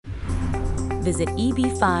Visit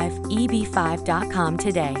EB5, EB5.com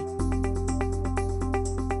today.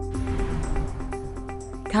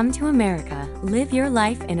 Come to America. Live your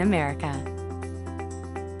life in America.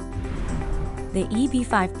 The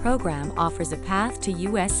EB-5 program offers a path to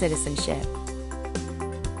U.S. citizenship.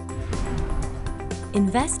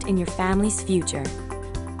 Invest in your family's future.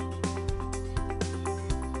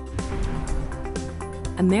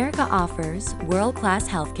 America offers world-class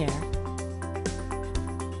healthcare.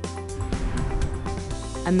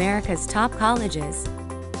 America's top colleges.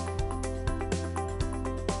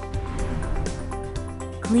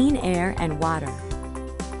 Clean air and water.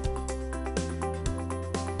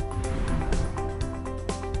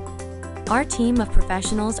 Our team of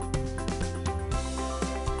professionals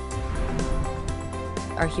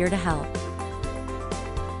are here to help.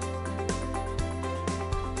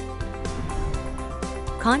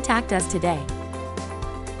 Contact us today.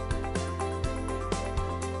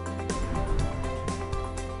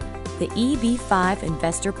 The EB-5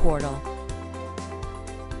 Investor Portal.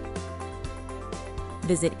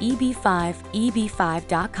 Visit EB-5,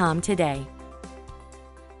 EB-5.com today.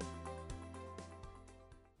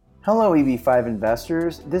 Hello EB-5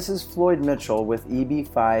 investors, this is Floyd Mitchell with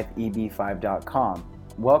EB-5, EB-5.com.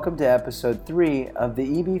 Welcome to episode 3 of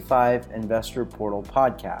the EB-5 Investor Portal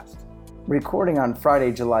podcast, recording on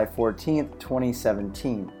Friday, July 14th,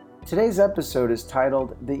 2017. Today's episode is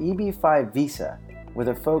titled The EB-5 Visa, with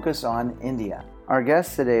a focus on India. Our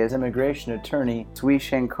guest today is immigration attorney Swee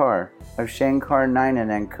Shankar of Shankar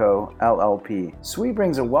Ninan Co, LLP. Swee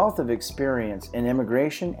brings a wealth of experience in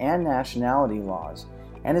immigration and nationality laws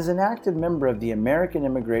and is an active member of the American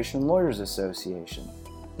Immigration Lawyers Association,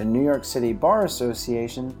 the New York City Bar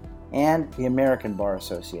Association, and the American Bar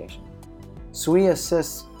Association. Swee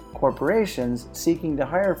assists corporations seeking to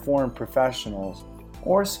hire foreign professionals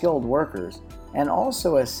or skilled workers, and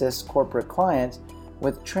also assists corporate clients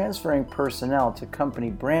with transferring personnel to company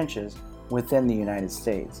branches within the United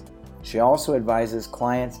States. She also advises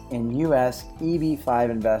clients in U.S. EB-5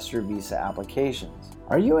 investor visa applications.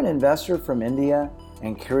 Are you an investor from India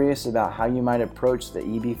and curious about how you might approach the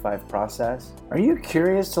EB-5 process? Are you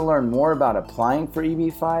curious to learn more about applying for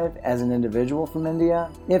EB-5 as an individual from India?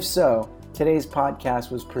 If so, today's podcast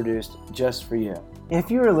was produced just for you. If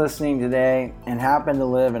you are listening today and happen to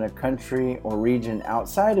live in a country or region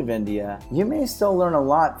outside of India, you may still learn a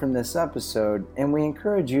lot from this episode, and we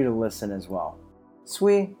encourage you to listen as well.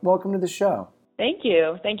 Swee, welcome to the show. Thank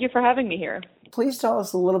you. Thank you for having me here. Please tell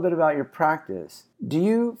us a little bit about your practice. Do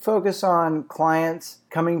you focus on clients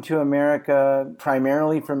coming to America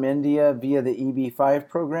primarily from India via the EB-5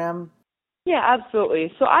 program? Yeah,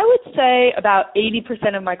 absolutely. So I would say about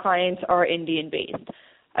 80% of my clients are Indian-based.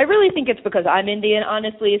 I really think it's because I'm Indian,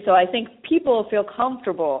 honestly, so I think people feel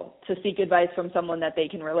comfortable to seek advice from someone that they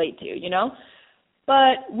can relate to, you know?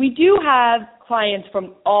 But we do have clients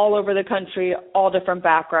from all over the country, all different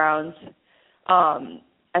backgrounds,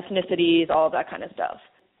 ethnicities, all of that kind of stuff.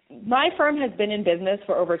 My firm has been in business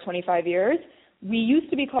for over 25 years. We used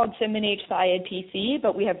to be called Shimanayd Syad PC,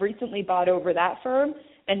 but we have recently bought over that firm.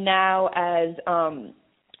 And now, as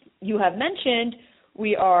you have mentioned,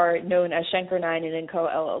 we are known as Shankar Ninan Co,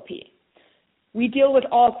 LLP. We deal with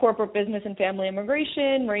all corporate business and family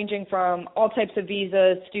immigration, ranging from all types of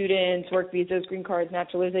visas, students, work visas, green cards,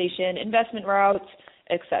 naturalization, investment routes,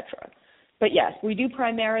 etc. But yes, we do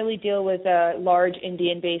primarily deal with a large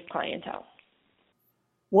Indian-based clientele.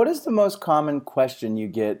 What is the most common question you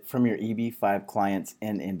get from your EB-5 clients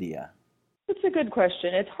in India? That's a good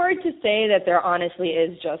question. It's hard to say that there honestly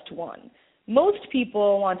is just one. Most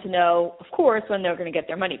people want to know, of course, when they're going to get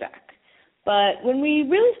their money back. But when we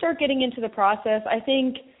really start getting into the process, I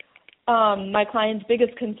think my clients'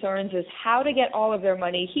 biggest concerns is how to get all of their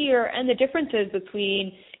money here and the differences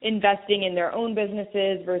between investing in their own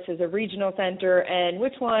businesses versus a regional center and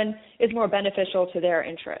which one is more beneficial to their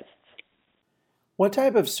interests. What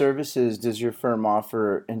type of services does your firm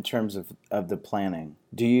offer in terms of the planning?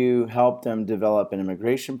 Do you help them develop an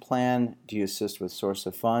immigration plan? Do you assist with source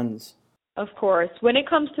of funds? Of course. When it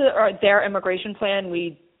comes to their immigration plan,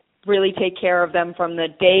 we really take care of them from the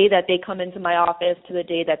day that they come into my office to the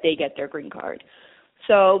day that they get their green card.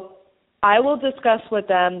 So I will discuss with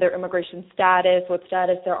them their immigration status, what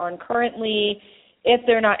status they're on currently, if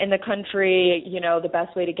they're not in the country, you know, the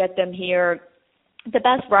best way to get them here, the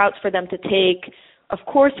best routes for them to take. Of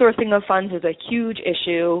course, sourcing of funds is a huge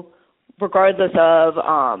issue. Regardless of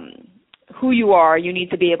who you are, you need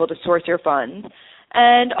to be able to source your funds.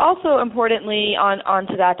 And also, importantly,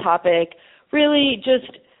 onto that topic, really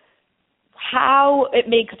just how it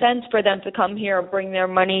makes sense for them to come here, bring their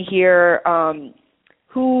money here,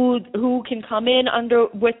 who can come in under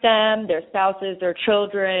with them, their spouses, their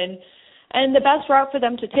children, and the best route for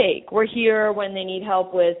them to take. We're here when they need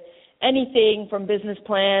help with anything from business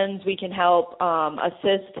plans. We can help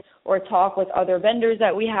assist or talk with other vendors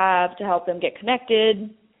that we have to help them get connected.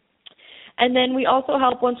 And then we also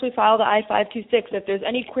help once we file the I-526. If there's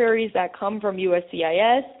any queries that come from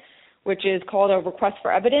USCIS, which is called a request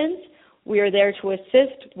for evidence, we are there to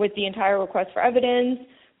assist with the entire request for evidence,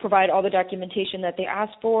 provide all the documentation that they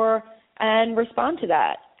ask for, and respond to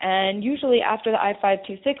that. And usually after the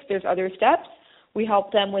I-526, there's other steps. We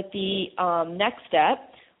help them with the next step,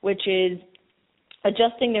 which is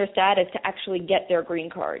adjusting their status to actually get their green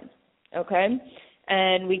card, okay?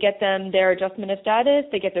 And we get them their adjustment of status,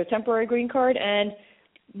 they get their temporary green card, and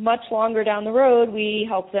much longer down the road, we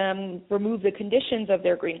help them remove the conditions of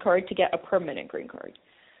their green card to get a permanent green card.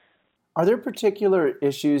 Are there particular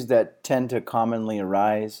issues that tend to commonly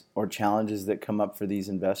arise or challenges that come up for these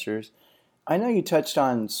investors? I know you touched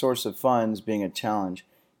on source of funds being a challenge.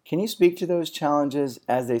 Can you speak to those challenges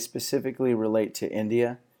as they specifically relate to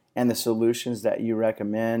India and the solutions that you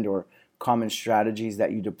recommend or common strategies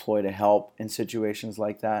that you deploy to help in situations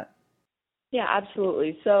like that? Yeah,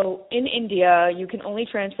 absolutely. So in India, you can only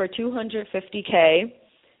transfer $250K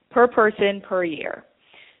per person per year.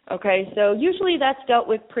 Okay, so usually that's dealt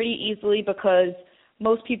with pretty easily because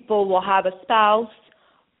most people will have a spouse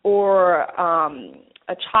or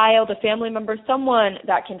a child, a family member, someone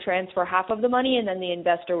that can transfer half of the money, and then the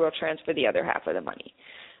investor will transfer the other half of the money.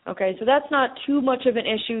 Okay, so that's not too much of an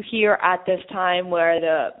issue here at this time where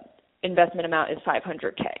the investment amount is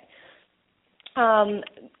 $500K.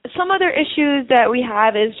 Some other issues that we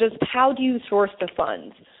have is just how do you source the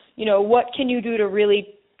funds? You know, what can you do to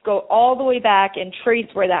really go all the way back and trace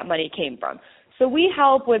where that money came from? So we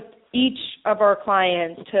help with each of our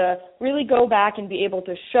clients to really go back and be able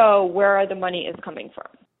to show where the money is coming from.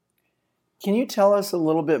 Can you tell us a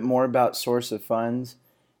little bit more about source of funds?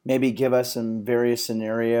 Maybe give us some various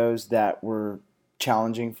scenarios that were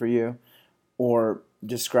challenging for you, or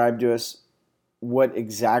describe to us what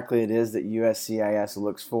exactly it is that USCIS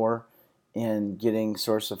looks for in getting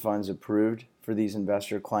source of funds approved for these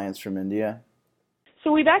investor clients from India?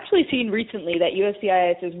 So we've actually seen recently that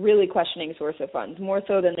USCIS is really questioning source of funds, more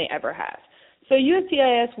so than they ever have. So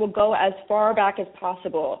USCIS will go as far back as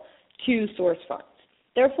possible to source funds.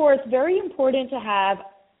 Therefore, it's very important to have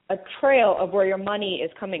a trail of where your money is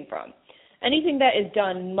coming from. Anything that is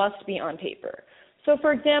done must be on paper. So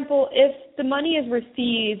for example, if the money is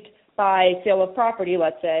received by sale of property,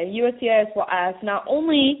 let's say, USCIS will ask not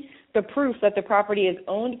only the proof that the property is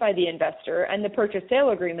owned by the investor and the purchase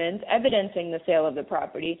sale agreement evidencing the sale of the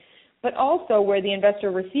property, but also where the investor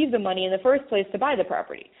received the money in the first place to buy the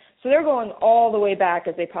property. So they're going all the way back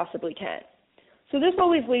as they possibly can. So this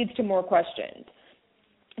always leads to more questions.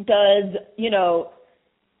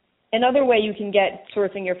 Another way you can get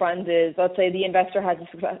sourcing your funds is, let's say the investor has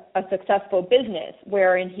a successful business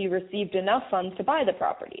wherein he received enough funds to buy the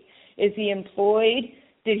property. Is he employed?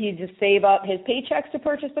 Did he just save up his paychecks to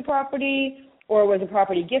purchase the property, or was the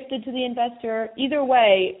property gifted to the investor? Either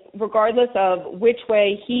way, regardless of which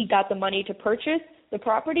way he got the money to purchase the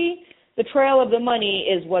property, the trail of the money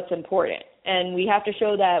is what's important. And we have to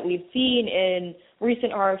show that we've seen in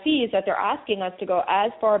recent RFPs that they're asking us to go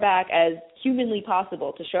as far back as humanly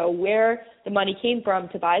possible to show where the money came from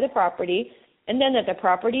to buy the property, and then that the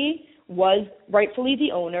property was rightfully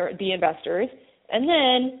the owner, the investors, and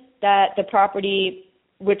then that the property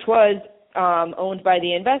which was owned by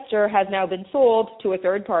the investor has now been sold to a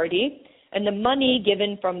third party, and the money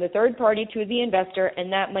given from the third party to the investor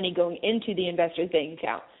and that money going into the investor's bank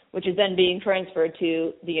account, which is then being transferred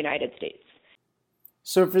to the United States.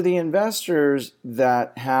 So for the investors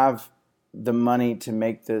that have the money to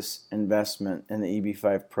make this investment in the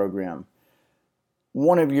EB-5 program,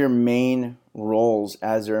 one of your main roles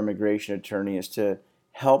as their immigration attorney is to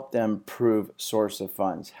help them prove source of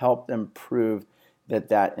funds, help them prove that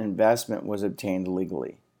that investment was obtained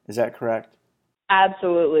legally. Is that correct?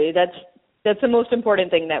 Absolutely. That's the most important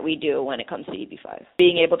thing that we do when it comes to EB-5,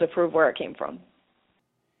 being able to prove where it came from.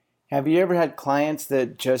 Have you ever had clients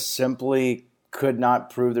that just simply could not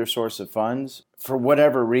prove their source of funds? For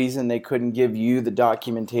whatever reason, they couldn't give you the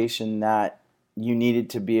documentation that you needed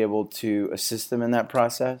to be able to assist them in that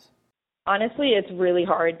process? Honestly, it's really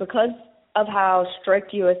hard because of how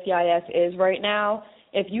strict USCIS is right now.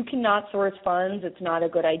 If you cannot source funds, it's not a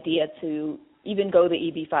good idea to even go the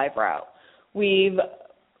EB-5 route. We've,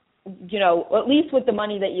 at least with the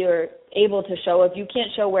money that you're able to show, if you can't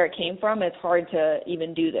show where it came from, it's hard to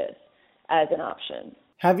even do this as an option.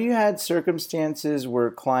 Have you had circumstances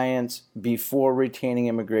where clients, before retaining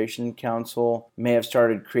immigration counsel, may have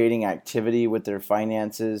started creating activity with their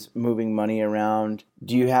finances, moving money around?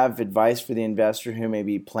 Do you have advice for the investor who may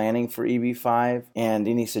be planning for EB-5 and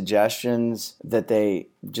any suggestions that they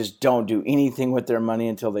just don't do anything with their money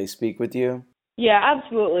until they speak with you? Yeah,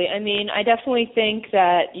 absolutely. I mean, I definitely think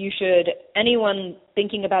that anyone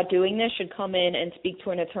thinking about doing this should come in and speak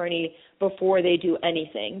to an attorney before they do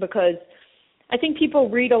anything, because I think people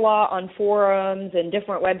read a lot on forums and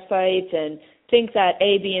different websites and think that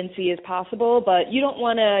A, B, and C is possible, but you don't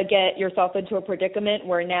want to get yourself into a predicament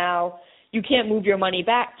where now you can't move your money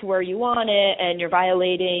back to where you want it and you're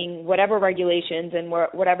violating whatever regulations in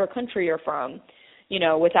whatever country you're from,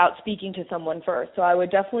 without speaking to someone first. So I would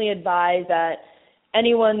definitely advise that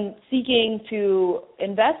anyone seeking to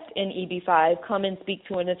invest in EB-5 come and speak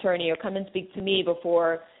to an attorney or come and speak to me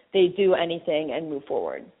before they do anything and move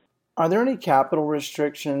forward. Are there any capital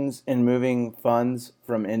restrictions in moving funds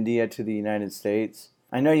from India to the United States?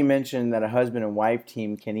 I know you mentioned that a husband and wife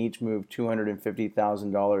team can each move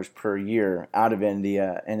 $250,000 per year out of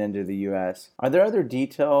India and into the U.S. Are there other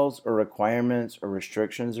details or requirements or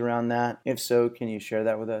restrictions around that? If so, can you share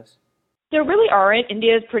that with us? There really aren't.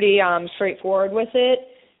 India is pretty straightforward with it.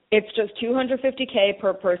 It's just $250K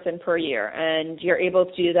per person per year, and you're able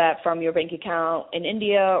to do that from your bank account in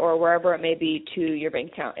India or wherever it may be to your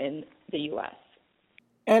bank account in the U.S.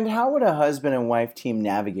 And how would a husband and wife team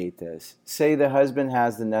navigate this? Say the husband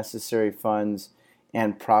has the necessary funds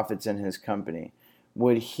and profits in his company.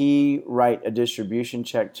 Would he write a distribution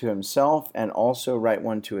check to himself and also write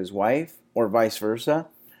one to his wife, or vice versa?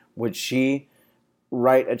 Would she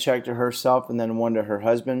write a check to herself and then one to her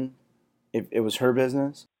husband if it was her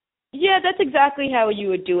business? Yeah, that's exactly how you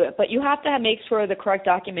would do it, but you have to make sure the correct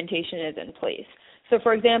documentation is in place. So,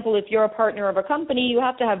 for example, if you're a partner of a company, you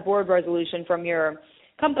have to have board resolution from your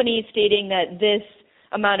company stating that this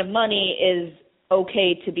amount of money is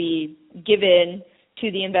okay to be given to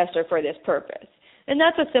the investor for this purpose. And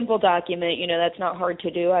that's a simple document, that's not hard to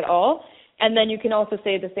do at all. And then you can also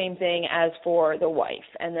say the same thing as for the wife.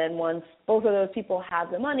 And then once both of those people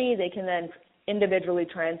have the money, they can then individually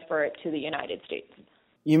transfer it to the United States.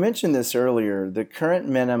 You mentioned this earlier. The current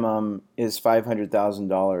minimum is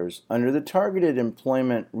 $500,000. Under the Targeted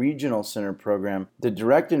Employment Regional Center program, the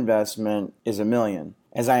direct investment is $1 million,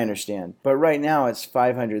 as I understand. But right now it's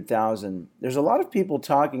 $500,000. There's a lot of people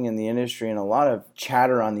talking in the industry and a lot of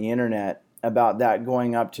chatter on the internet about that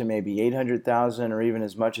going up to maybe $800,000 or even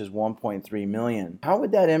as much as $1.3 million. How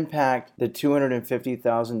would that impact the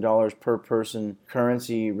 $250,000 per person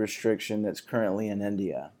currency restriction that's currently in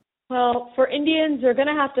India? Well, for Indians, they're going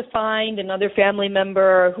to have to find another family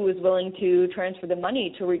member who is willing to transfer the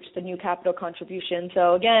money to reach the new capital contribution.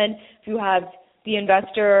 So again, if you have the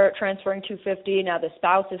investor transferring $250, now the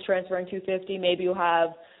spouse is transferring $250, maybe you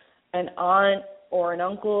have an aunt or an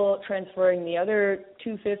uncle transferring the other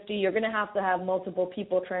 $250, you're going to have multiple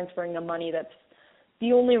people transferring the money. That's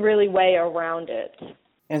the only really way around it.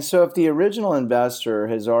 And so if the original investor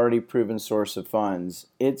has already proven source of funds,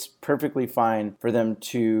 it's perfectly fine for them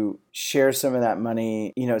to share some of that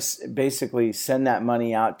money, basically send that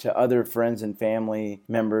money out to other friends and family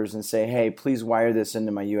members and say, hey, please wire this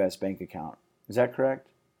into my U.S. bank account. Is that correct?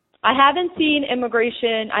 I haven't seen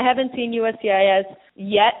USCIS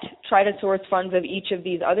yet try to source funds of each of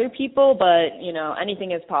these other people, but,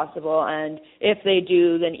 anything is possible. And if they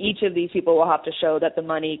do, then each of these people will have to show that the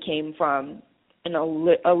money came from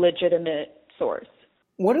a legitimate source.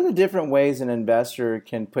 What are the different ways an investor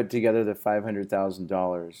can put together the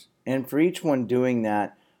 $500,000? And for each one doing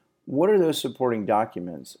that, what are those supporting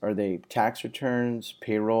documents? Are they tax returns,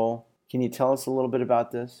 payroll? Can you tell us a little bit about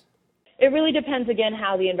this? It really depends, again,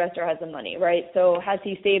 how the investor has the money, right? So has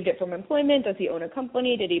he saved it from employment? Does he own a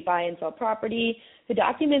company? Did he buy and sell property? The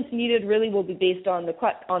documents needed really will be based on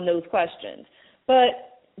those questions. But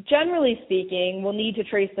generally speaking, we'll need to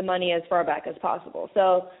trace the money as far back as possible.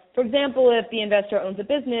 So, for example, if the investor owns a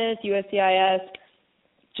business, USCIS,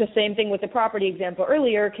 just same thing with the property example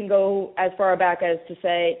earlier, can go as far back as to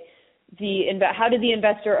say, how did the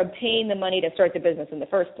investor obtain the money to start the business in the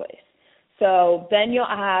first place? So then you'll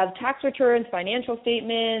have tax returns, financial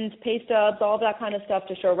statements, pay stubs, all that kind of stuff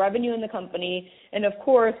to show revenue in the company. And of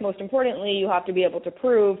course, most importantly, you have to be able to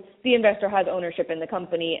prove the investor has ownership in the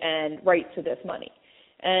company and rights to this money.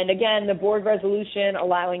 And again, the board resolution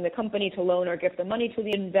allowing the company to loan or gift the money to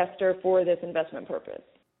the investor for this investment purpose.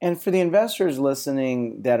 And for the investors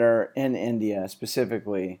listening that are in India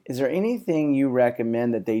specifically, is there anything you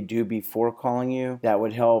recommend that they do before calling you that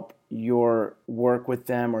would help your work with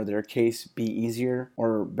them or their case be easier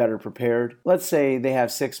or better prepared? Let's say they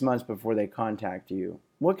have 6 months before they contact you.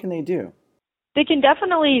 what can they do? They can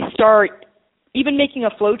definitely start even making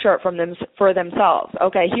a flow chart for themselves.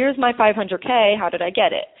 Okay, here's my 500K. How did I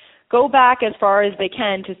get it? Go back as far as they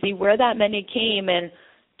can to see where that money came and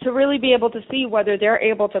to really be able to see whether they're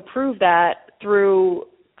able to prove that through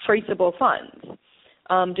traceable funds.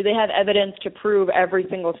 Do they have evidence to prove every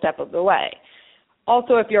single step of the way?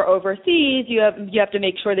 Also, if you're overseas, you have to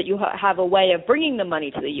make sure that you have a way of bringing the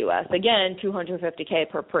money to the U.S. Again, $250K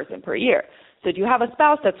per person per year. So do you have a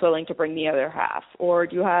spouse that's willing to bring the other half, or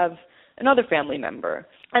do you have another family member?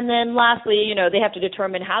 And then lastly, they have to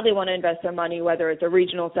determine how they want to invest their money, whether it's a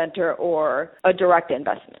regional center or a direct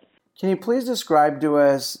investment. Can you please describe to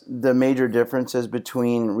us the major differences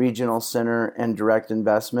between regional center and direct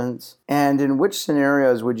investments? And in which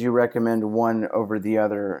scenarios would you recommend one over the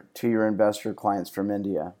other to your investor clients from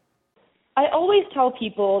India? I always tell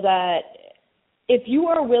people that if you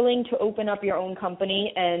are willing to open up your own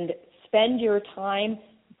company and spend your time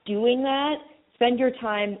doing that, spend your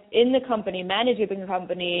time in the company, managing the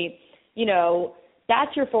company,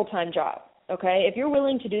 that's your full-time job. Okay, if you're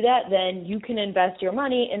willing to do that, then you can invest your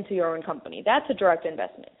money into your own company. That's a direct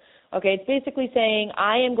investment. Okay, it's basically saying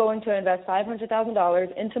I am going to invest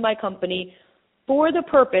 $500,000 into my company for the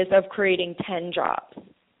purpose of creating 10 jobs.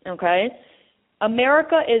 Okay,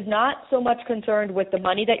 America is not so much concerned with the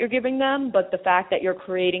money that you're giving them, but the fact that you're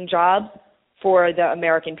creating jobs for the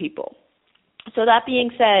American people. So that being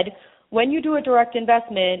said, when you do a direct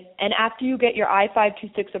investment and after you get your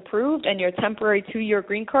I-526 approved and your temporary 2-year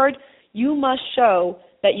green card, you must show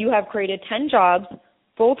that you have created 10 jobs,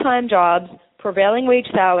 full-time jobs, prevailing wage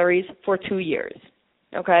salaries for 2 years.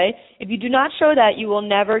 Okay? If you do not show that, you will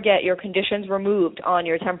never get your conditions removed on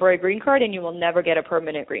your temporary green card and you will never get a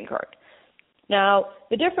permanent green card. Now,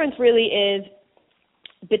 the difference really is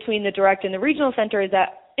between the direct and the regional center is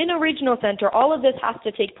that in a regional center, all of this has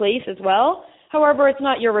to take place as well. However, it's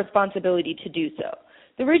not your responsibility to do so.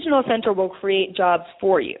 The regional center will create jobs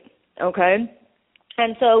for you. Okay?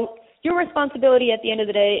 And so your responsibility at the end of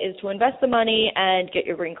the day is to invest the money and get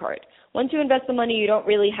your green card. Once you invest the money, you don't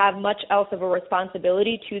really have much else of a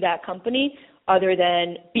responsibility to that company other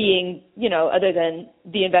than other than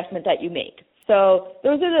the investment that you made. So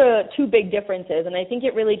those are the two big differences, and I think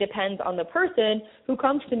it really depends on the person who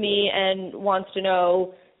comes to me and wants to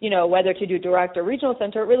know, whether to do direct or regional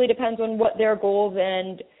center. It really depends on what their goals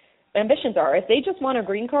and ambitions are. If they just want a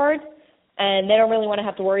green card, and they don't really want to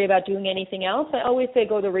have to worry about doing anything else, I always say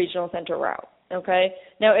go the regional center route, okay?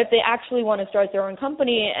 Now, if they actually want to start their own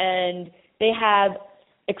company and they have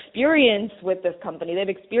experience with this company, they have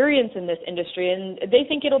experience in this industry, and they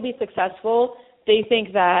think it'll be successful, they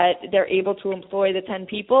think that they're able to employ the 10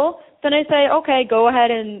 people, then I say, okay, go ahead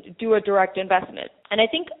and do a direct investment. And I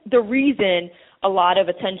think the reason a lot of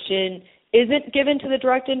attention isn't given to the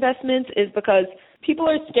direct investments is because people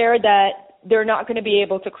are scared that they're not going to be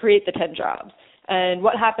able to create the 10 jobs. And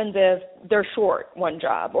what happens if they're short one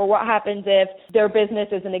job? Or what happens if their business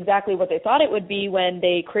isn't exactly what they thought it would be when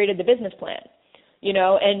they created the business plan?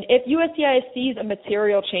 And if USCIS sees a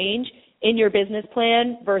material change in your business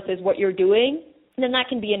plan versus what you're doing, then that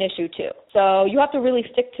can be an issue too. So you have to really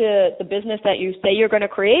stick to the business that you say you're going to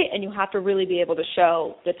create, and you have to really be able to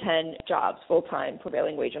show the 10 jobs, full-time,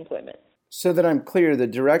 prevailing wage employment. So that I'm clear, the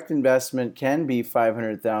direct investment can be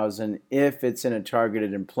 $500,000 if it's in a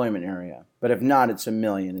targeted employment area. But if not, it's $1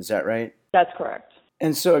 million. Is that right? That's correct.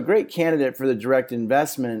 And so a great candidate for the direct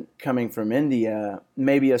investment coming from India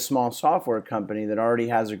may be a small software company that already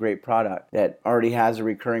has a great product, that already has a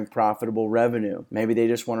recurring profitable revenue. Maybe they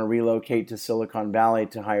just want to relocate to Silicon Valley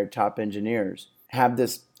to hire top engineers, have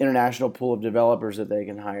this international pool of developers that they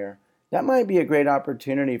can hire. That might be a great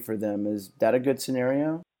opportunity for them. Is that a good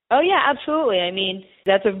scenario? Oh, yeah, absolutely. I mean,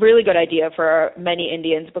 that's a really good idea for many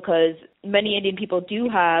Indians because many Indian people do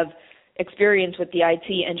have experience with the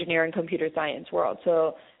IT, engineering, computer science world.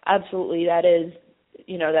 So absolutely,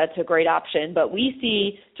 that's a great option. But we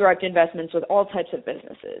see direct investments with all types of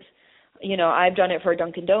businesses. I've done it for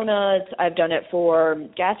Dunkin' Donuts. I've done it for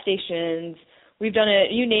gas stations. We've done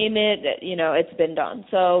it, you name it, it's been done.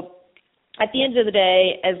 So at the end of the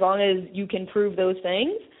day, as long as you can prove those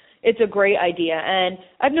things, it's a great idea. And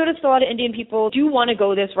I've noticed a lot of Indian people do want to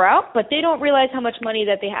go this route, but they don't realize how much money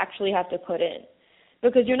that they actually have to put in.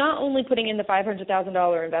 Because you're not only putting in the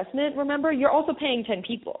 $500,000 investment, remember, you're also paying 10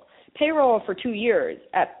 people. Payroll for 2 years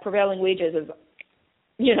at prevailing wages is,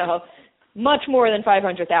 much more than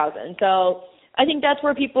 $500,000. So I think that's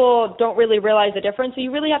where people don't really realize the difference. So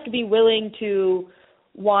you really have to be willing to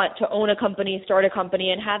want to own a company, start a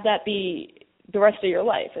company, and have that be the rest of your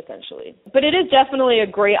life, essentially. But it is definitely a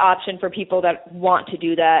great option for people that want to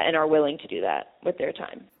do that and are willing to do that with their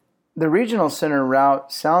time. The regional center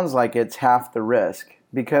route sounds like it's half the risk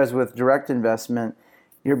because with direct investment,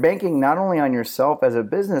 you're banking not only on yourself as a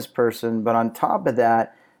business person, but on top of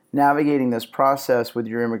that, navigating this process with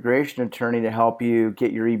your immigration attorney to help you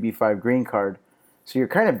get your EB-5 green card. So you're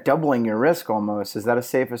kind of doubling your risk almost. Is that a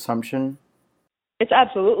safe assumption? It's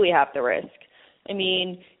absolutely half the risk. I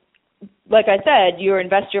mean, like I said, you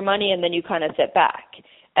invest your money and then you kind of sit back.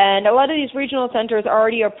 And a lot of these regional centers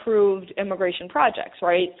already approved immigration projects,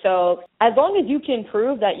 right? So as long as you can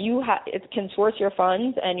prove that you can source your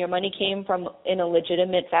funds and your money came from in a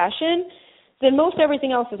legitimate fashion, then most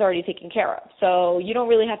everything else is already taken care of. So you don't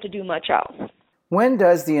really have to do much else. When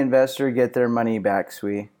does the investor get their money back,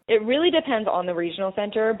 Swee? It really depends on the regional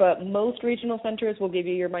center, but most regional centers will give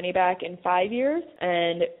you your money back in 5 years,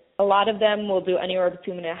 and a lot of them will do anywhere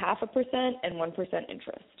between 0.5% and 1%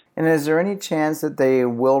 interest. And is there any chance that they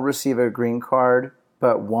will receive a green card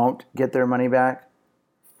but won't get their money back?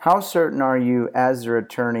 How certain are you as their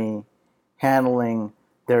attorney handling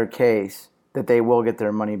their case that they will get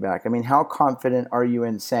their money back? I mean, how confident are you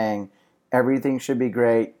in saying everything should be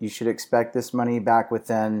great, you should expect this money back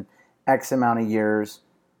within X amount of years,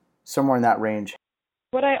 somewhere in that range?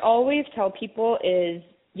 What I always tell people is,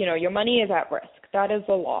 your money is at risk. That is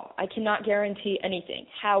the law. I cannot guarantee anything.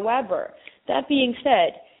 However, that being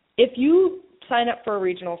said, if you sign up for a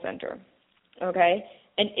regional center, okay,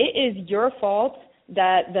 and it is your fault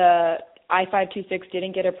that the I-526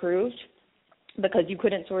 didn't get approved because you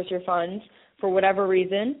couldn't source your funds for whatever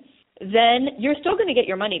reason, then you're still going to get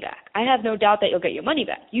your money back. I have no doubt that you'll get your money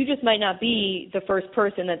back. You just might not be the first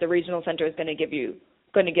person that the regional center is going to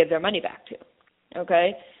give their money back to,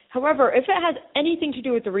 okay? However, if it has anything to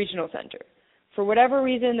do with the regional center, for whatever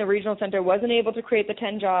reason the regional center wasn't able to create the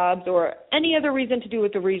 10 jobs or any other reason to do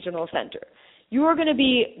with the regional center, you are going to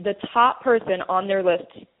be the top person on their list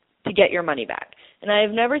to get your money back. And I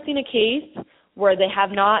have never seen a case where they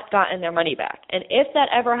have not gotten their money back. And if that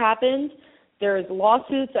ever happens, there's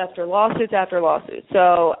lawsuits after lawsuits after lawsuits.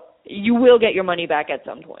 So you will get your money back at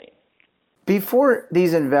some point. Before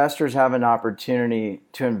these investors have an opportunity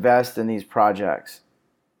to invest in these projects,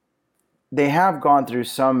 they have gone through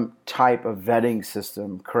some type of vetting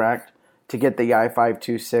system, correct? To get the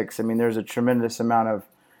I-526. I mean, there's a tremendous amount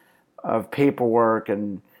of paperwork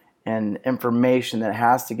and information that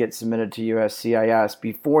has to get submitted to USCIS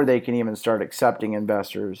before they can even start accepting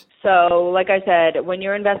investors. So, like I said, when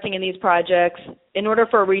you're investing in these projects, in order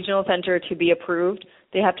for a regional center to be approved,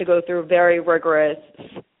 they have to go through very rigorous,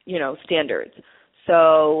 standards.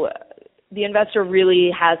 So the investor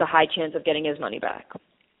really has a high chance of getting his money back.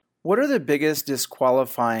 What are the biggest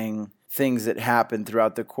disqualifying things that happen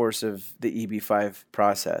throughout the course of the EB-5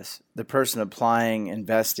 process? The person applying,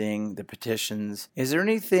 investing, the petitions. Is there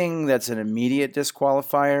anything that's an immediate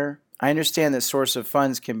disqualifier? I understand that source of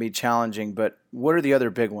funds can be challenging, but what are the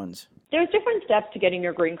other big ones? There's different steps to getting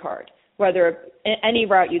your green card, whether any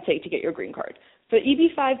route you take to get your green card. For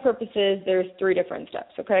EB-5 purposes, there's 3 different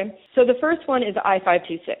steps, okay? So the first one is the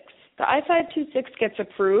I-526. The I-526 gets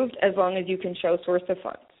approved as long as you can show source of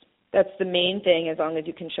funds. That's the main thing. As long as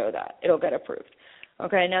you can show that, it'll get approved.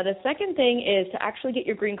 Okay, now the second thing is to actually get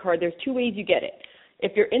your green card. There's 2 ways you get it.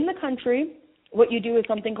 If you're in the country, what you do is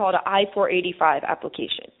something called an I-485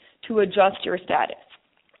 application to adjust your status.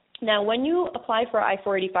 Now, when you apply for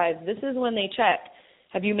I-485, this is when they check,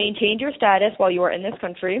 have you maintained your status while you are in this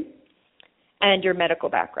country and your medical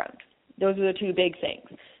background. Those are the 2 big things.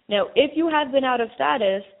 Now, if you have been out of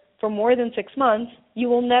status for more than 6 months, you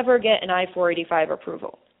will never get an I-485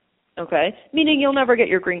 approval. Okay, meaning you'll never get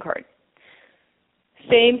your green card.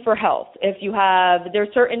 Same for health.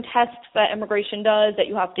 There's certain tests that immigration does that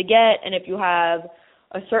you have to get, and if you have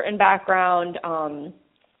a certain background,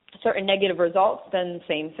 certain negative results, then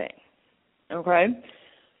same thing. Okay?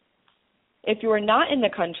 If you are not in the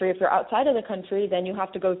country, if you're outside of the country, then you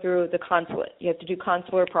have to go through the consulate. You have to do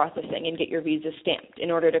consular processing and get your visa stamped in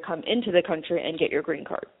order to come into the country and get your green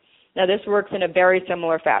card. Now, this works in a very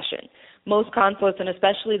similar fashion. Most consulates, and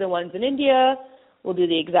especially the ones in India, will do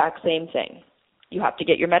the exact same thing. You have to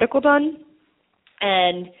get your medical done,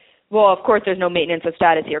 and, well, of course, there's no maintenance of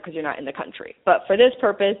status here because you're not in the country. But for this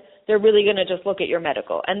purpose, they're really going to just look at your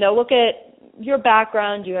medical, and they'll look at your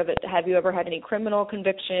background. Have you ever had any criminal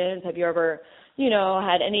convictions? Have you ever,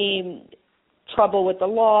 had any trouble with the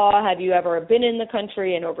law? Have you ever been in the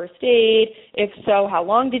country and overstayed? If so, how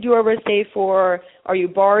long did you overstay for? Are you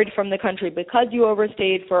barred from the country because you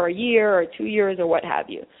overstayed for a year or 2 years or what have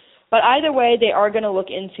you? But either way, they are going to look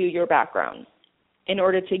into your background in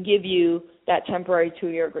order to give you that temporary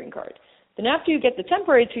 2-year green card. Then after you get the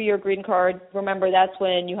temporary 2-year green card, remember that's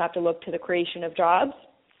when you have to look to the creation of jobs.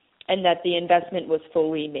 and that the investment was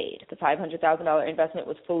fully made. The $500,000 investment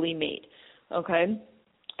was fully made, okay?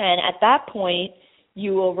 And at that point,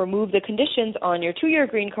 you will remove the conditions on your 2-year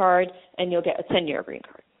green card, and you'll get a 10-year green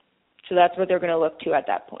card. So that's what they're going to look to at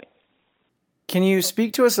that point. Can you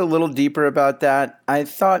speak to us a little deeper about that? I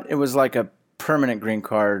thought it was like a permanent green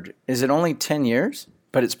card. Is it only 10 years,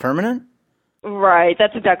 but it's permanent? Right,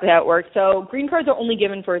 that's exactly how it works. So green cards are only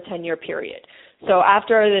given for a 10-year period. So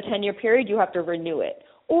after the 10-year period, you have to renew it.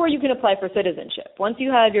 Or you can apply for citizenship. Once you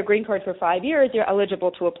have your green card for 5 years, you're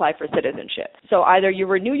eligible to apply for citizenship. So either you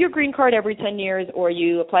renew your green card every 10 years or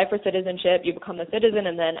you apply for citizenship, you become a citizen,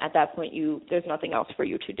 and then at that point there's nothing else for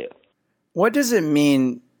you to do. What does it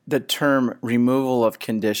mean, the term removal of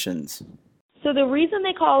conditions? So the reason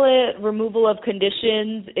they call it removal of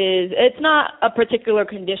conditions is it's not a particular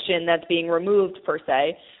condition that's being removed per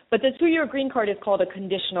se, but the 2-year green card is called a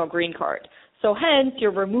conditional green card. So hence,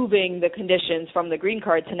 you're removing the conditions from the green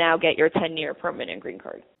card to now get your 10-year permanent green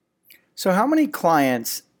card. So how many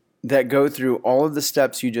clients that go through all of the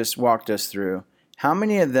steps you just walked us through, how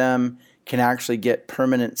many of them can actually get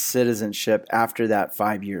permanent citizenship after that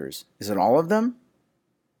 5 years? Is it all of them?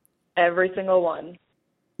 Every single one.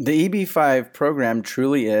 The EB-5 program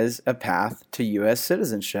truly is a path to U.S.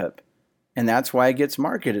 citizenship, and that's why it gets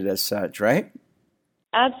marketed as such, right?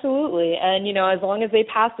 Absolutely. And, as long as they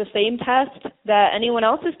pass the same test that anyone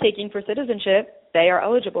else is taking for citizenship, they are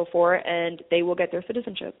eligible for it, and they will get their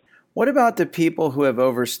citizenship. What about the people who have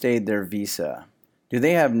overstayed their visa? Do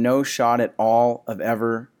they have no shot at all of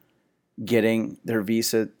ever getting their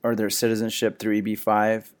visa or their citizenship through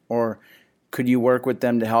EB-5? Or could you work with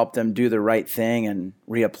them to help them do the right thing and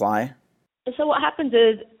reapply? So what happens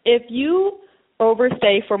is if you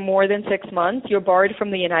overstay for more than 6 months, you're barred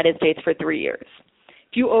from the United States for 3 years.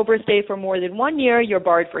 If you overstay for more than 1 year, you're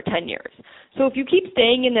barred for 10 years. So if you keep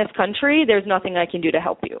staying in this country, there's nothing I can do to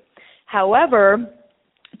help you. However,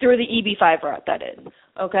 through the EB-5 route, that is.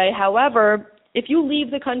 Okay. However, if you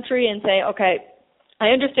leave the country and say, okay, I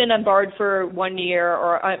understand I'm barred for 1 year,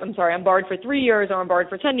 or I'm barred for 3 years, or I'm barred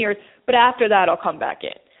for 10 years, but after that, I'll come back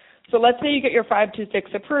in. So let's say you get your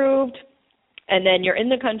 526 approved, and then you're in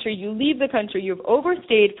the country, you leave the country, you've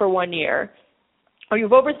overstayed for 1 year, or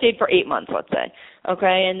you've overstayed for 8 months, let's say,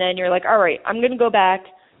 okay, and then you're like, all right, I'm going to go back.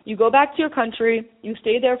 You go back to your country, you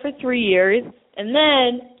stay there for 3 years, and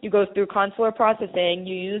then you go through consular processing,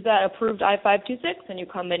 you use that approved I-526, and you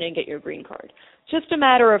come in and get your green card. It's just a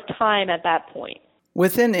matter of time at that point.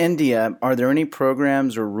 Within India, are there any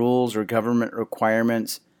programs or rules or government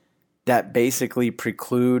requirements that basically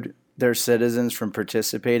preclude their citizens from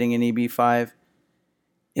participating in EB-5?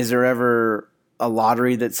 Is there ever a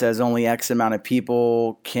lottery that says only X amount of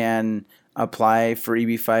people can apply for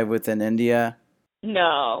EB-5 within India?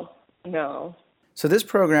 No. So this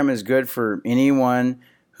program is good for anyone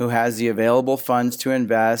who has the available funds to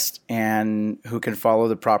invest and who can follow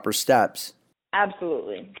the proper steps.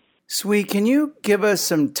 Absolutely. Swee, can you give us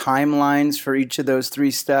some timelines for each of those 3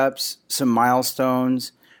 steps, some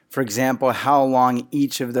milestones? For example, how long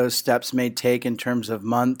each of those steps may take in terms of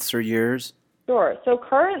months or years? Sure. So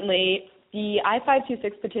currently, the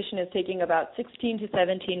I-526 petition is taking about 16 to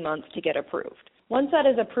 17 months to get approved. Once that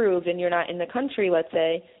is approved and you're not in the country, let's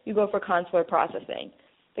say, you go for consular processing.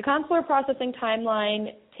 The consular processing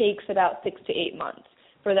timeline takes about 6 to 8 months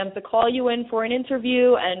for them to call you in for an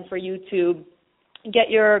interview and for you to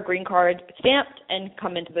get your green card stamped and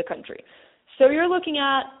come into the country. So you're looking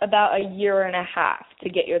at about a year and a half to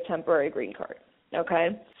get your temporary green card, okay?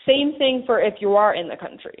 Same thing for if you are in the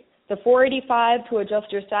country. The 485 to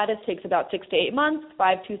adjust your status takes about 6 to 8 months.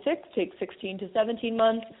 526 takes 16 to 17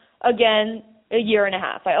 months. Again, a year and a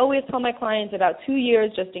half. I always tell my clients about 2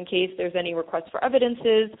 years just in case there's any requests for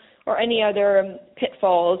evidences or any other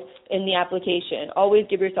pitfalls in the application. Always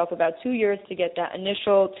give yourself about 2 years to get that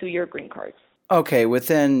initial 2-year green card. Okay,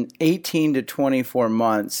 within 18 to 24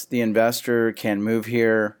 months, the investor can move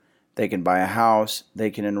here, they can buy a house, they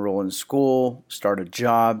can enroll in school, start a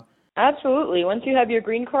job. Absolutely. Once you have your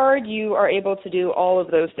green card, you are able to do all of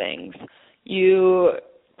those things. You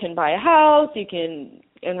can buy a house, you can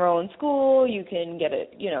enroll in school, you can get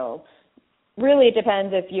it, really it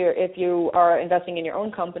depends if you are investing in your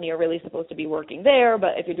own company, you're really supposed to be working there,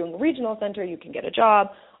 but if you're doing a regional center, you can get a job,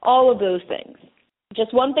 all of those things.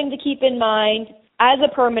 Just one thing to keep in mind, as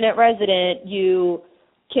a permanent resident, you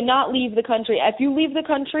cannot leave the country. If you leave the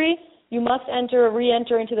country, you must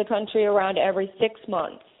re-enter into the country around every 6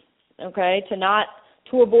 months, okay,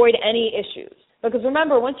 to avoid any issues. Because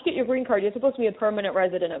remember, once you get your green card, you're supposed to be a permanent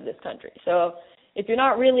resident of this country. So if you're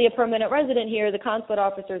not really a permanent resident here, the consulate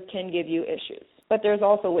officers can give you issues. But there's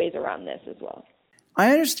also ways around this as well.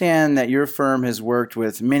 I understand that your firm has worked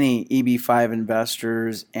with many EB-5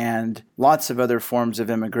 investors and lots of other forms of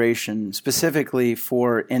immigration, specifically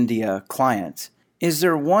for India clients. Is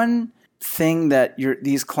there one thing that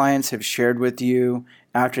these clients have shared with you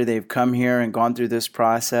after they've come here and gone through this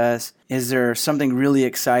process? Is there something really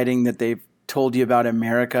exciting that they've told you about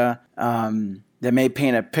America that may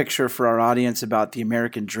paint a picture for our audience about the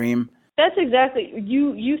American dream? That's exactly,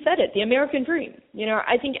 you said it, the American dream.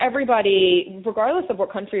 I think everybody, regardless of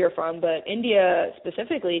what country you're from, but India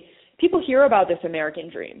specifically, people hear about this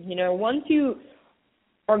American dream. Once you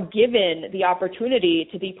are given the opportunity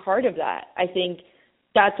to be part of that, I think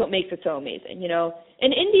that's what makes it so amazing,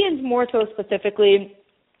 And Indians more so specifically,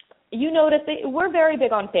 you notice we're very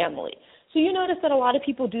big on family. So you notice that a lot of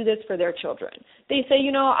people do this for their children. They say,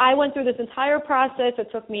 I went through this entire process. It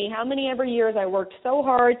took me how many ever years. I worked so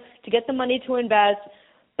hard to get the money to invest.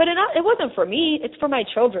 But it wasn't for me. It's for my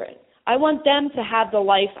children. I want them to have the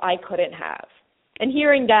life I couldn't have. And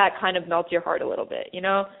hearing that kind of melts your heart a little bit,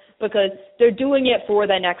 because they're doing it for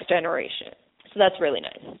the next generation. So that's really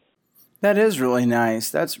nice. That is really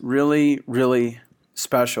nice. That's really, really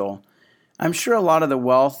special. I'm sure a lot of the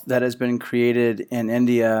wealth that has been created in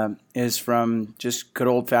India is from just good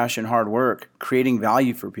old-fashioned hard work, creating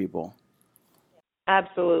value for people.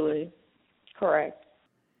 Absolutely. Correct.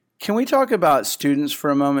 Can we talk about students for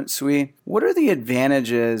a moment, Swee? What are the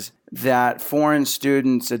advantages that foreign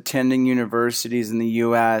students attending universities in the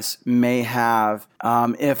U.S. may have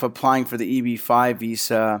if applying for the EB-5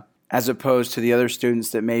 visa as opposed to the other students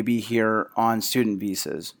that may be here on student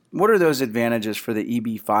visas? What are those advantages for the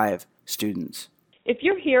EB-5 students? If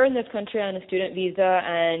you're here in this country on a student visa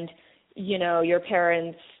and, your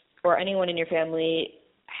parents or anyone in your family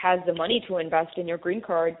has the money to invest in your green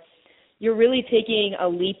card, you're really taking a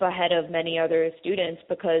leap ahead of many other students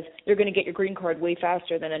because you're going to get your green card way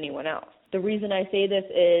faster than anyone else. The reason I say this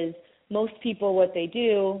is most people, what they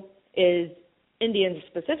do is, Indians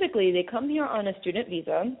specifically, they come here on a student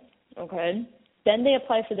visa, okay? Then they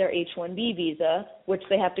apply for their H-1B visa, which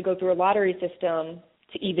they have to go through a lottery system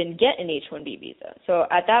to even get an H-1B visa. So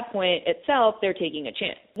at that point itself, they're taking a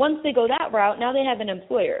chance. Once they go that route, now they have an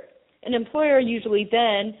employer. An employer usually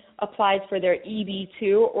then applies for their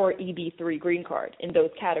EB-2 or EB-3 green card in those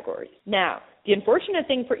categories. Now, the unfortunate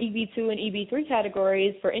thing for EB-2 and EB-3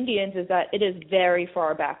 categories for Indians is that it is very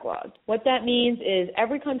far backlogged. What that means is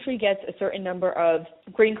every country gets a certain number of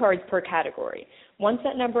green cards per category. Once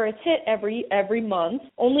that number is hit every month,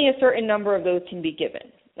 only a certain number of those can be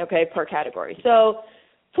given, per category. So,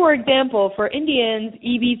 for example, for Indians,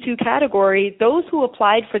 EB-2 category, those who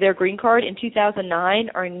applied for their green card in 2009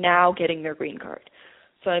 are now getting their green card.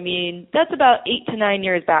 So, that's about 8 to 9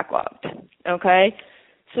 years backlogged, okay?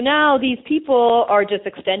 So now these people are just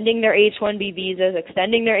extending their H-1B visas,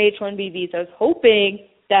 hoping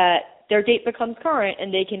that their date becomes current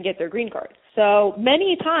and they can get their green card. So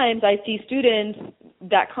many times I see students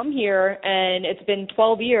that come here and it's been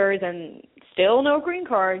 12 years and still no green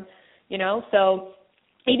card, so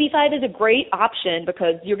EB-5 is a great option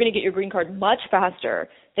because you're going to get your green card much faster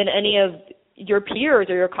than any of your peers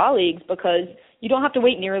or your colleagues because you don't have to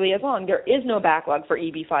wait nearly as long. There is no backlog for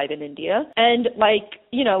EB-5 in India. And like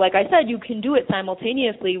I said, you can do it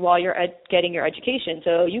simultaneously while you're getting your education.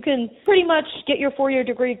 So you can pretty much get your 4-year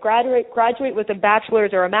degree, graduate with a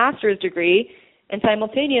bachelor's or a master's degree, and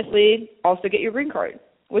simultaneously also get your green card,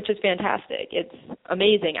 which is fantastic. It's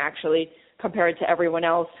amazing, actually, compared to everyone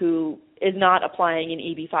else who is not applying in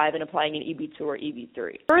EB-5 and applying in EB-2 or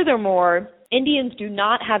EB-3. Furthermore, Indians do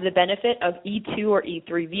not have the benefit of E2 or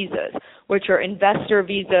E3 visas, which are investor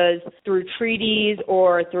visas through treaties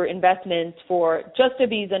or through investments for just a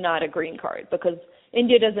visa, not a green card, because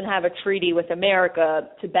India doesn't have a treaty with America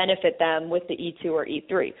to benefit them with the E2 or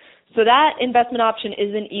E3. So that investment option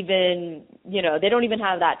isn't even, they don't even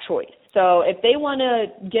have that choice. So if they want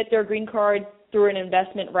to get their green card through an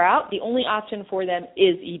investment route, the only option for them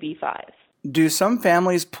is EB-5. Do some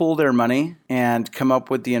families pool their money and come up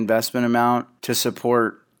with the investment amount to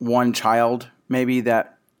support one child, maybe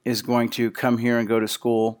that is going to come here and go to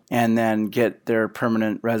school and then get their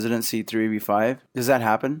permanent residency through EB-5? Does that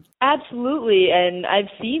happen? Absolutely, and I've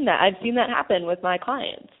seen that. I've seen that happen with my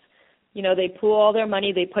clients. They pool all their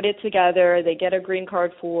money, they put it together, they get a green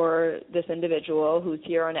card for this individual who's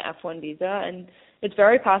here on an F1 visa, and it's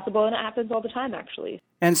very possible, and it happens all the time, actually.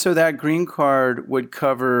 And so that green card would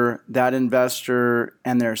cover that investor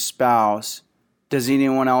and their spouse. Does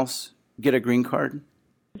anyone else get a green card?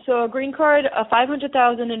 So a green card, a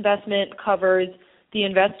 $500,000 investment covers the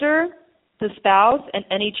investor, the spouse, and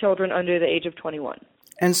any children under the age of 21.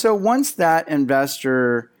 And so once that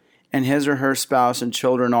investor and his or her spouse and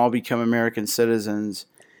children all become American citizens,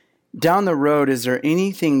 down the road, is there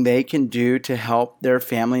anything they can do to help their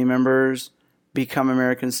family members become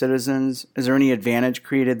American citizens? Is there any advantage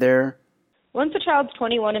created there? Once a child's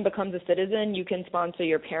 21 and becomes a citizen, you can sponsor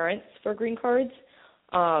your parents for green cards,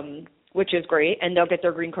 which is great, and they'll get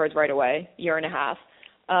their green cards right away, year and a half.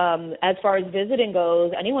 As far as visiting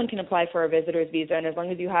goes, anyone can apply for a visitor's visa, and as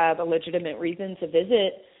long as you have a legitimate reason to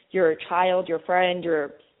visit your child, your friend,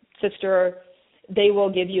 your sister, they will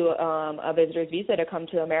give you a visitor's visa to come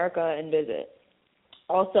to America and visit.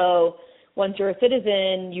 Also, once you're a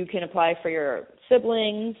citizen, you can apply for your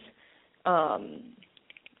siblings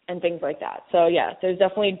and things like that. So, yeah, there's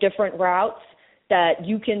definitely different routes that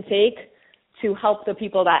you can take to help the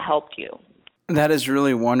people that helped you. That is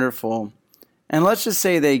really wonderful. And let's just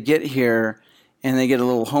say they get here and they get a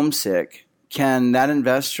little homesick. Can that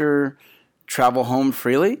investor travel home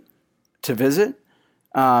freely to visit?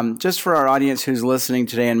 Just for our audience who's listening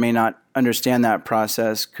today and may not understand that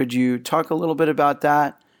process, could you talk a little bit about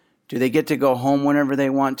that? Do they get to go home whenever they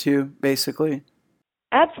want to, basically?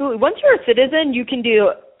 Absolutely. Once you're a citizen, you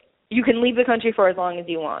can leave the country for as long as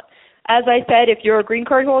you want. As I said, if you're a green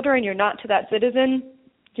card holder and you're not a citizen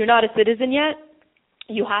yet,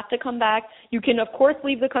 you have to come back. You can, of course,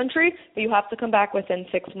 leave the country, but you have to come back within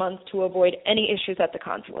 6 months to avoid any issues at the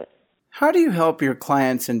consulate. How do you help your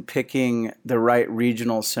clients in picking the right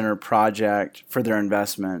regional center project for their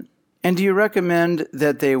investment? And do you recommend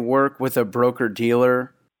that they work with a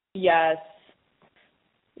broker-dealer? Yes.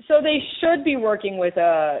 So they should be working with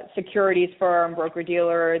a securities firm,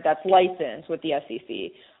 broker-dealer that's licensed with the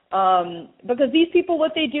SEC. Because these people,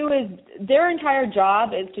 what they do is their entire job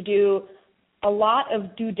is to do a lot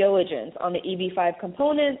of due diligence on the EB-5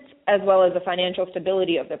 components as well as the financial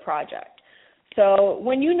stability of the project. So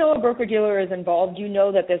when you know a broker-dealer is involved, you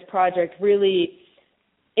know that this project really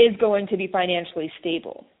is going to be financially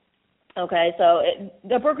stable. Okay, so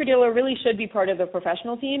the broker-dealer really should be part of the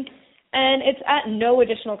professional team, and it's at no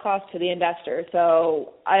additional cost to the investor.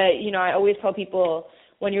 So I always tell people,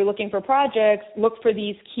 when you're looking for projects, look for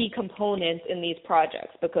these key components in these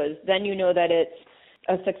projects, because then you know that it's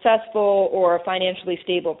a successful or a financially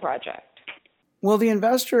stable project. Will the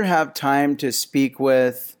investor have time to speak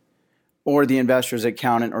with, or the investor's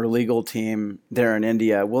accountant or legal team there in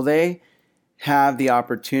India? Will they have the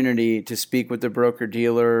opportunity to speak with the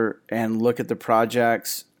broker-dealer and look at the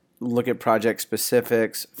projects, look at project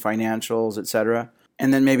specifics, financials, etc.,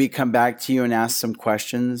 and then maybe come back to you and ask some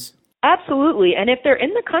questions? Absolutely. And if they're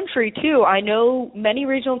in the country too, I know many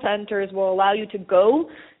regional centers will allow you to go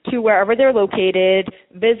to wherever they're located,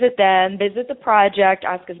 visit them, visit the project,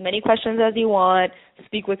 ask as many questions as you want,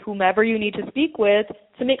 speak with whomever you need to speak with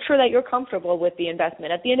to make sure that you're comfortable with the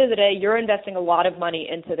investment. At the end of the day, you're investing a lot of money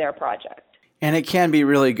into their project. And it can be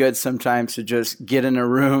really good sometimes to just get in a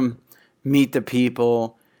room, meet the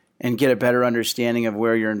people, and get a better understanding of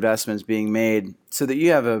where your investment is being made so that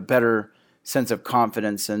you have a better sense of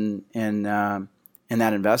confidence in that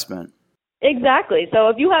investment. Exactly. So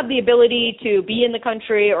if you have the ability to be in the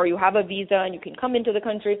country or you have a visa and you can come into the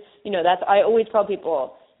country, I always tell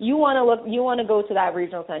people, you want to go to that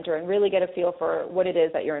regional center and really get a feel for what it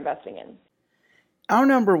is that you're investing in. Our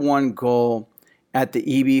number one goal at the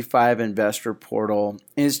EB-5 Investor Portal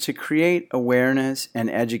is to create awareness and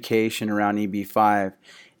education around EB-5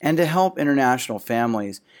 and to help international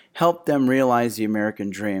families, help them realize the American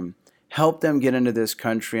dream, help them get into this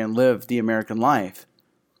country and live the American life.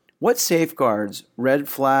 What safeguards, red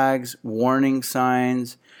flags, warning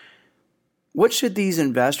signs, what should these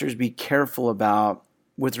investors be careful about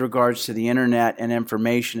with regards to the internet and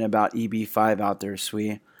information about EB-5 out there,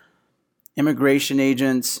 Swee? Immigration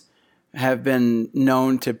agents have been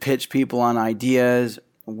known to pitch people on ideas.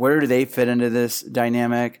 Where do they fit into this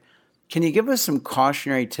dynamic? Can you give us some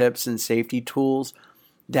cautionary tips and safety tools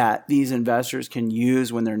that these investors can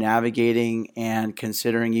use when they're navigating and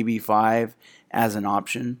considering EB-5 as an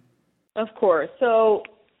option? Of course. So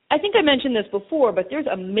I think I mentioned this before, but there's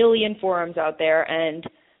a million forums out there, and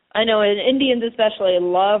I know Indians especially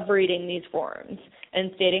love reading these forums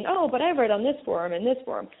and stating, oh, but I read on this forum and this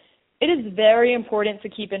forum. It is very important to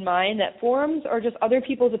keep in mind that forums are just other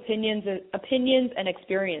people's opinions and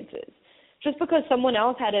experiences. Just because someone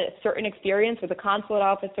else had a certain experience with a consulate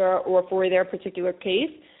officer or for their particular case,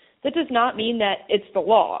 that does not mean that it's the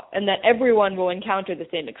law and that everyone will encounter the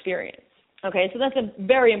same experience. Okay, so that's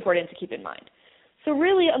very important to keep in mind. So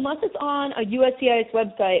really, unless it's on a USCIS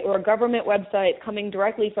website or a government website coming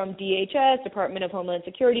directly from DHS, Department of Homeland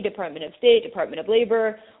Security, Department of State, Department of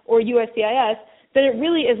Labor, or USCIS, then it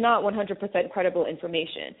really is not 100% credible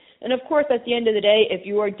information. And of course, at the end of the day, if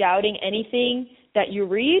you are doubting anything that you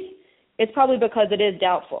read, it's probably because it is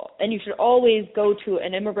doubtful. And you should always go to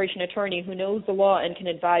an immigration attorney who knows the law and can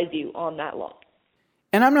advise you on that law.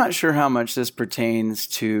 And I'm not sure how much this pertains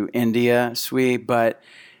to India, Swee, but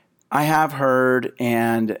I have heard,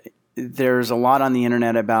 and there's a lot on the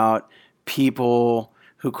internet about people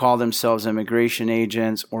who call themselves immigration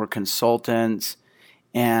agents or consultants.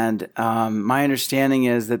 And my understanding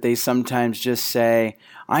is that they sometimes just say,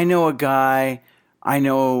 I know a guy, I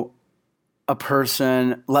know a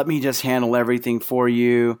person, let me just handle everything for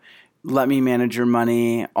you, let me manage your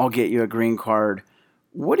money, I'll get you a green card.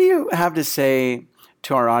 What do you have to say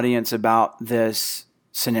to our audience about this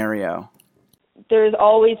scenario? There's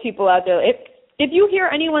always people out there. If you hear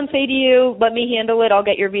anyone say to you, let me handle it, I'll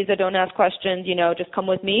get your visa, don't ask questions, just come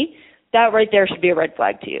with me, that right there should be a red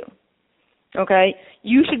flag to you. Okay?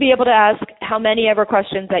 You should be able to ask how many ever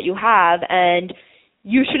questions that you have, and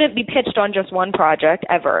you shouldn't be pitched on just one project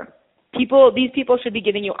ever. These people should be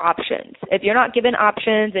giving you options. If you're not given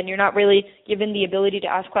options and you're not really given the ability to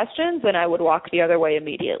ask questions, then I would walk the other way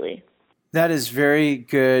immediately. That is very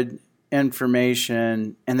good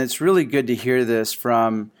information, and it's really good to hear this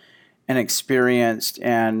from an experienced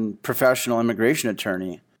and professional immigration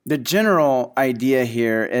attorney. The general idea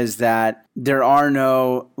here is that there are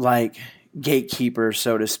no gatekeepers,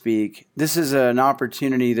 so to speak. This is an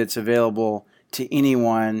opportunity that's available to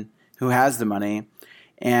anyone who has the money,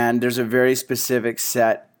 and there's a very specific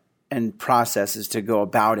set and processes to go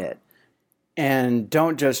about it. And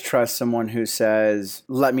don't just trust someone who says,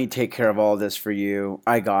 let me take care of all this for you,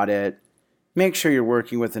 I got it. Make sure you're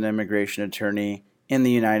working with an immigration attorney in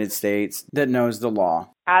the United States that knows the law.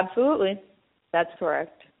 Absolutely. That's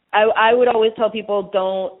correct. I would always tell people,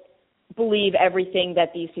 don't believe everything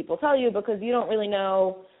that these people tell you, because you don't really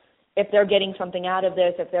know if they're getting something out of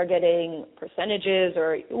this, if they're getting percentages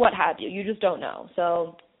or what have you. You just don't know.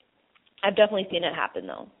 So I've definitely seen it happen,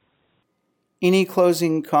 though. Any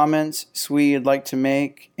closing comments, Swee, you'd like to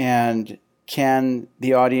make? And can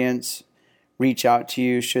the audience reach out to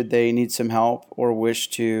you should they need some help or wish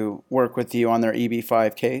to work with you on their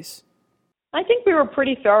EB-5 case? I think we were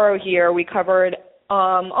pretty thorough here. We covered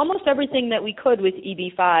almost everything that we could with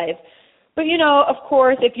EB-5. But, of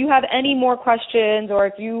course, if you have any more questions, or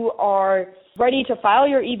if you are ready to file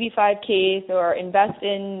your EB-5 case or invest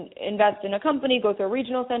in a company, go to a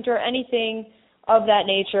regional center, anything of that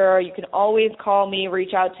nature, you can always call me,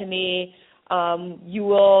 reach out to me. You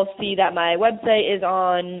will see that my website is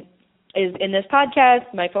in this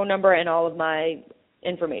podcast, my phone number, and all of my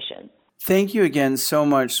information. Thank you again so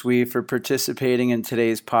much, Swee, for participating in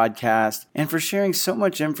today's podcast and for sharing so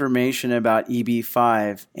much information about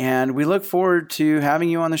EB-5. And we look forward to having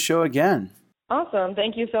you on the show again. Awesome.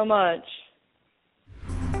 Thank you so much.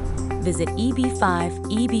 Visit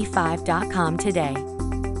EB5EB5.com today.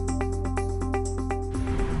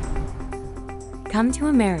 Come to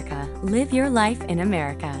America. Live your life in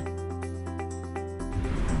America.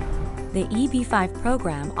 The EB-5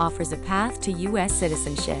 program offers a path to U.S.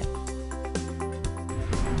 citizenship.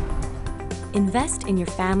 Invest in your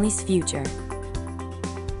family's future.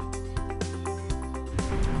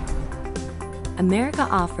 America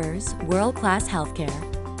offers world-class healthcare.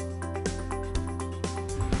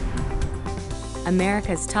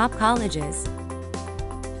 America's top colleges.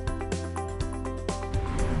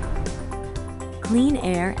 Clean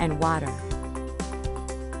air and water.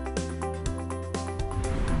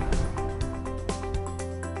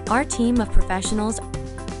 Our team of professionals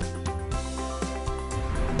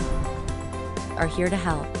are here to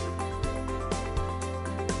help.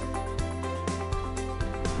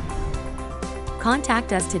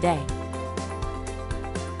 Contact us today.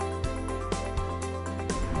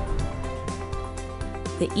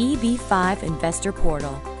 The EB-5 Investor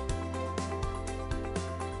Portal.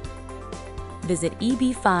 Visit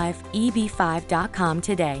EB5EB5.com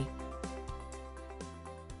today.